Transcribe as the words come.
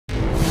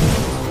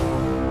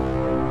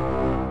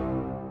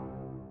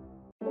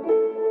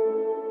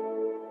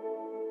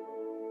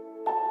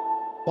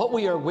What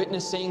we are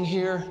witnessing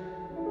here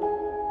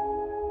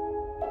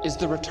is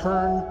the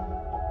return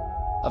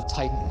of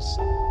Titans.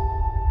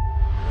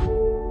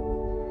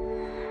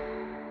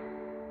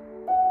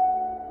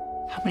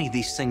 How many of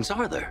these things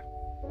are there?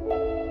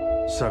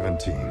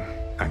 17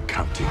 and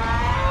counting.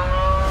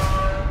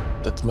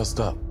 That's messed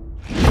up.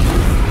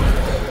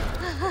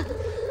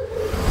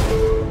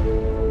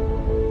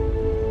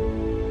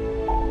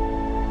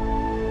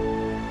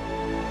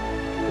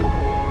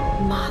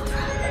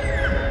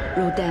 Madra,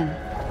 Roden,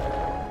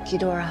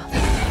 Ghidorah.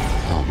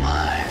 Oh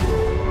my.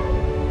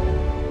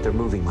 They're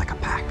moving like a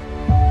pack.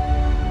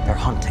 They're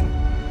hunting.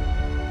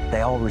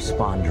 They all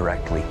respond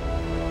directly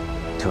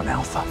to an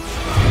alpha.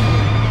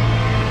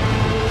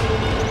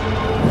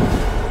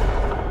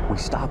 We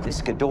stop this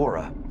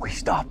Ghidorah, we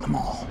stop them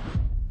all.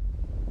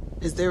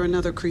 Is there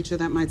another creature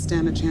that might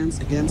stand a chance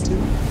against him?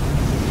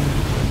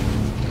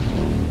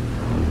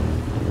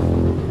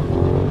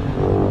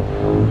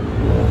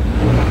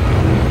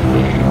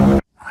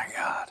 My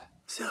God,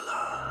 Zilla.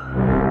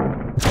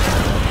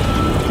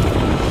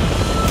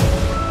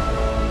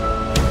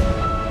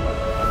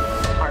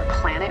 Our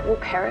planet will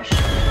perish,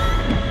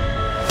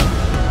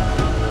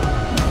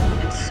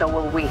 and so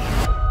will we.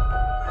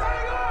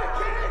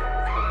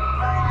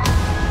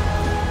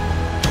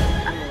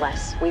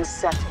 Unless we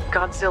set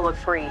Godzilla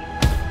free.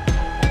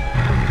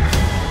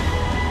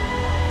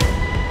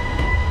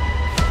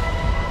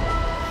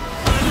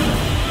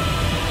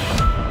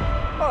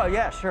 Oh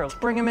yeah, sure, let's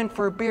bring him in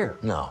for a beer.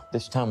 No,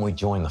 this time we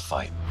join the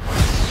fight.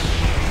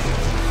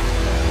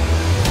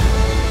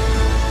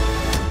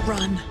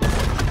 Run.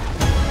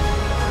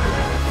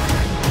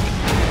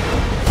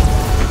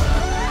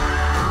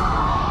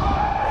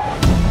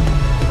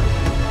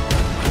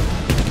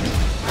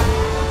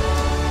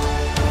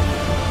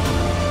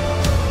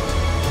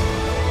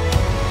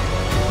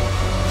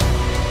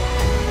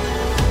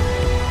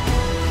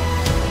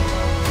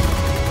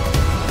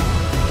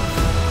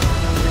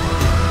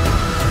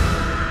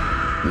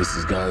 This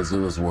is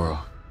Godzilla's world.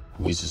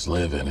 We just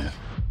live in it.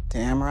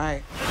 Damn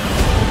right.